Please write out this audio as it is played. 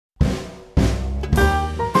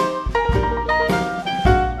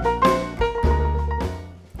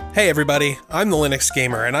Hey everybody, I'm the Linux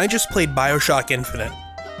Gamer, and I just played BioShock Infinite.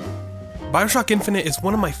 BioShock Infinite is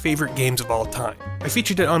one of my favorite games of all time. I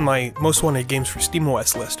featured it on my Most Wanted Games for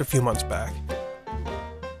SteamOS list a few months back.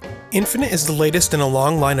 Infinite is the latest in a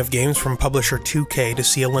long line of games from publisher 2K to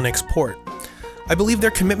see a Linux port. I believe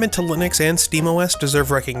their commitment to Linux and SteamOS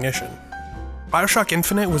deserve recognition. BioShock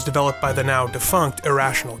Infinite was developed by the now defunct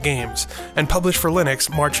Irrational Games, and published for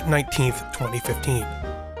Linux March 19th, 2015.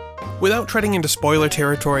 Without treading into spoiler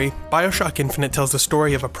territory, BioShock Infinite tells the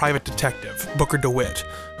story of a private detective, Booker DeWitt,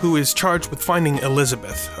 who is charged with finding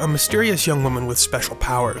Elizabeth, a mysterious young woman with special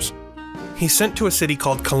powers. He's sent to a city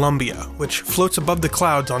called Columbia, which floats above the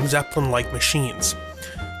clouds on Zeppelin-like machines.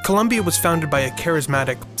 Columbia was founded by a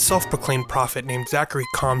charismatic, self-proclaimed prophet named Zachary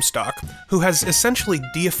Comstock, who has essentially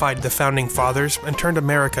deified the founding fathers and turned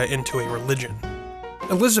America into a religion.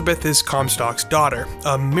 Elizabeth is Comstock's daughter,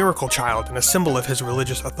 a miracle child and a symbol of his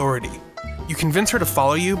religious authority. You convince her to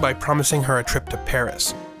follow you by promising her a trip to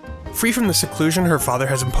Paris. Free from the seclusion her father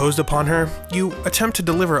has imposed upon her, you attempt to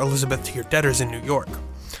deliver Elizabeth to your debtors in New York.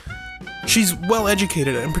 She's well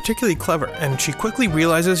educated and particularly clever, and she quickly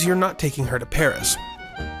realizes you're not taking her to Paris.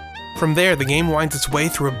 From there, the game winds its way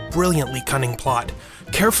through a brilliantly cunning plot,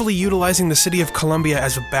 carefully utilizing the city of Columbia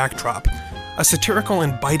as a backdrop, a satirical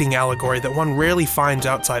and biting allegory that one rarely finds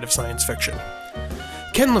outside of science fiction.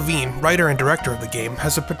 Ken Levine, writer and director of the game,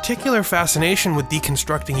 has a particular fascination with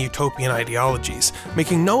deconstructing utopian ideologies,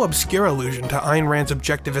 making no obscure allusion to Ayn Rand's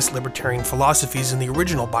objectivist libertarian philosophies in the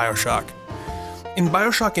original BioShock. In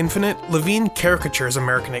BioShock Infinite, Levine caricatures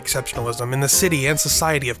American exceptionalism in the city and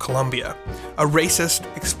society of Columbia, a racist,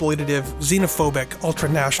 exploitative, xenophobic,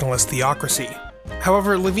 ultra-nationalist theocracy.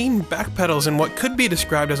 However, Levine backpedals in what could be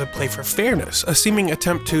described as a play for fairness, a seeming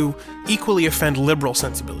attempt to equally offend liberal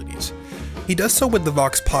sensibilities. He does so with the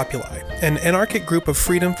Vox Populi, an anarchic group of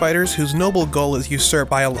freedom fighters whose noble goal is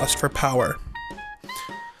usurped by a lust for power.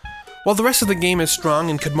 While the rest of the game is strong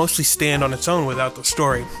and could mostly stand on its own without the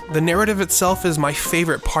story, the narrative itself is my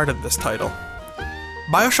favorite part of this title.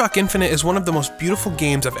 BioShock Infinite is one of the most beautiful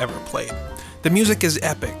games I've ever played. The music is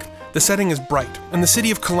epic. The setting is bright, and the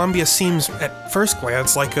city of Columbia seems, at first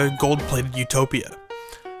glance, like a gold-plated utopia.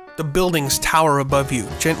 The buildings tower above you,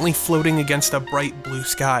 gently floating against a bright blue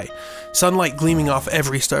sky, sunlight gleaming off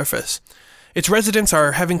every surface. Its residents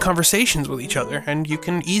are having conversations with each other, and you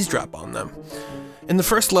can eavesdrop on them. In the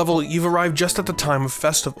first level, you've arrived just at the time of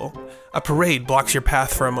festival. A parade blocks your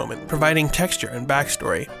path for a moment, providing texture and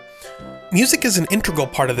backstory. Music is an integral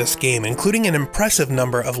part of this game, including an impressive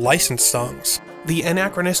number of licensed songs. The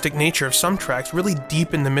anachronistic nature of some tracks really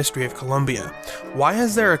deepen the mystery of Columbia. Why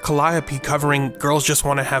is there a calliope covering Girls Just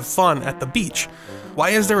Wanna Have Fun at the beach? Why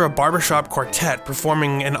is there a barbershop quartet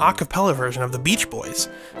performing an a cappella version of the Beach Boys?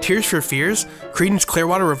 Tears for Fears? Creedence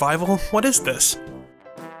Clearwater Revival? What is this?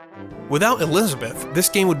 Without Elizabeth, this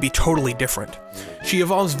game would be totally different. She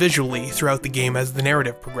evolves visually throughout the game as the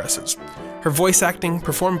narrative progresses. Her voice acting,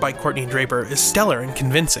 performed by Courtney Draper, is stellar and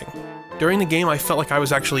convincing. During the game, I felt like I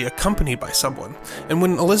was actually accompanied by someone, and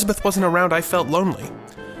when Elizabeth wasn't around, I felt lonely.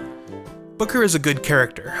 Booker is a good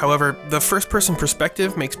character, however, the first-person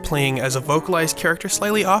perspective makes playing as a vocalized character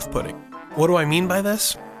slightly off-putting. What do I mean by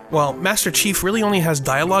this? Well, Master Chief really only has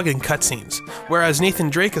dialogue and cutscenes, whereas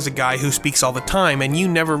Nathan Drake is a guy who speaks all the time and you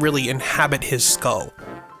never really inhabit his skull.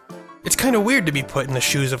 It's kinda weird to be put in the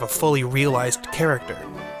shoes of a fully realized character,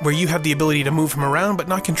 where you have the ability to move him around but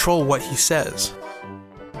not control what he says.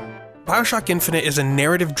 BioShock Infinite is a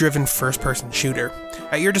narrative-driven first-person shooter.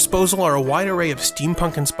 At your disposal are a wide array of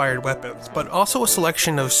steampunk-inspired weapons, but also a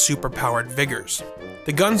selection of super-powered vigors.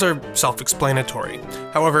 The guns are self-explanatory.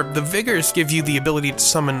 However, the vigors give you the ability to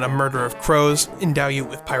summon a murder of crows, endow you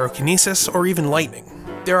with pyrokinesis, or even lightning.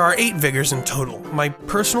 There are 8 vigors in total. My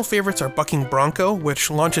personal favorites are Bucking Bronco, which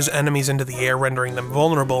launches enemies into the air rendering them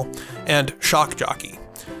vulnerable, and Shock Jockey.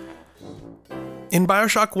 In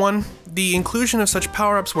BioShock 1, the inclusion of such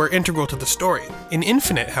power-ups were integral to the story. In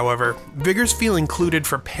Infinite, however, vigors feel included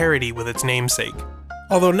for parody with its namesake.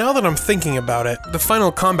 Although now that I'm thinking about it, the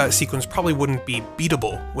final combat sequence probably wouldn't be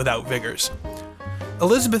beatable without vigors.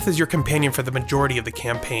 Elizabeth is your companion for the majority of the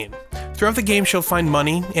campaign. Throughout the game, she'll find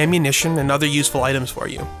money, ammunition, and other useful items for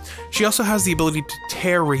you. She also has the ability to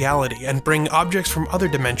tear reality and bring objects from other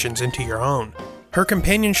dimensions into your own. Her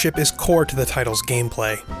companionship is core to the title's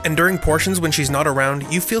gameplay, and during portions when she's not around,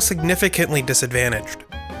 you feel significantly disadvantaged.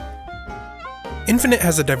 Infinite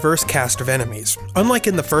has a diverse cast of enemies. Unlike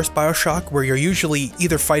in the first BioShock, where you're usually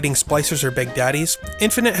either fighting splicers or big daddies,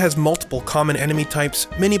 Infinite has multiple common enemy types,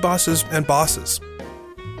 mini-bosses, and bosses.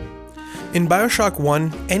 In BioShock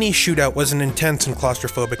 1, any shootout was an intense and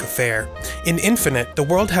claustrophobic affair. In Infinite, the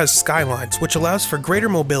world has skylines, which allows for greater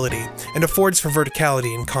mobility and affords for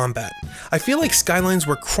verticality in combat. I feel like skylines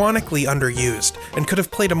were chronically underused, and could have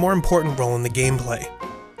played a more important role in the gameplay.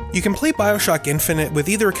 You can play BioShock Infinite with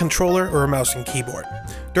either a controller or a mouse and keyboard.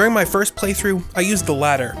 During my first playthrough, I used the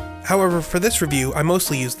latter. However, for this review, I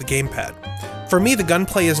mostly used the gamepad. For me, the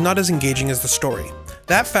gunplay is not as engaging as the story.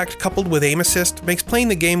 That fact, coupled with aim assist, makes playing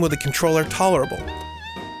the game with a controller tolerable.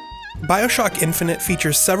 BioShock Infinite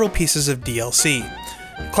features several pieces of DLC.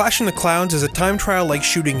 Clash in the Clouds is a time trial-like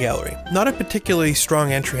shooting gallery, not a particularly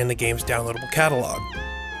strong entry in the game's downloadable catalog.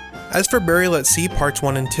 As for Burial at Sea Parts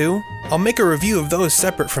 1 and 2, I'll make a review of those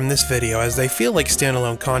separate from this video as they feel like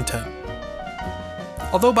standalone content.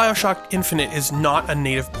 Although BioShock Infinite is not a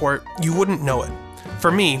native port, you wouldn't know it.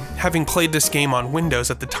 For me, having played this game on Windows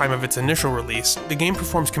at the time of its initial release, the game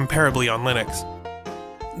performs comparably on Linux.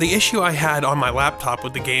 The issue I had on my laptop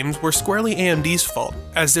with the games were squarely AMD's fault,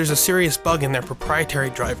 as there's a serious bug in their proprietary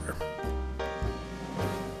driver.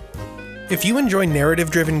 If you enjoy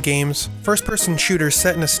narrative-driven games, first-person shooters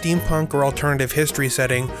set in a steampunk or alternative history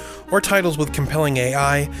setting, or titles with compelling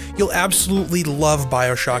AI, you'll absolutely love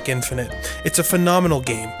BioShock Infinite. It's a phenomenal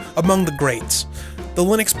game, among the greats. The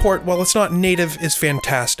Linux port, while it's not native, is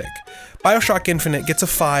fantastic. BioShock Infinite gets a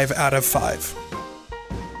 5 out of 5.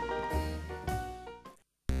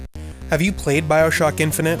 Have you played BioShock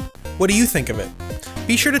Infinite? What do you think of it?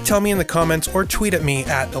 Be sure to tell me in the comments or tweet at me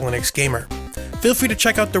at @TheLinuxGamer. Feel free to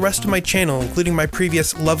check out the rest of my channel, including my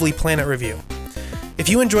previous Lovely Planet review. If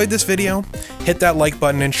you enjoyed this video, hit that like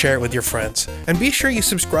button and share it with your friends. And be sure you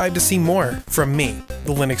subscribe to see more from me,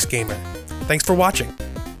 the Linux Gamer. Thanks for watching.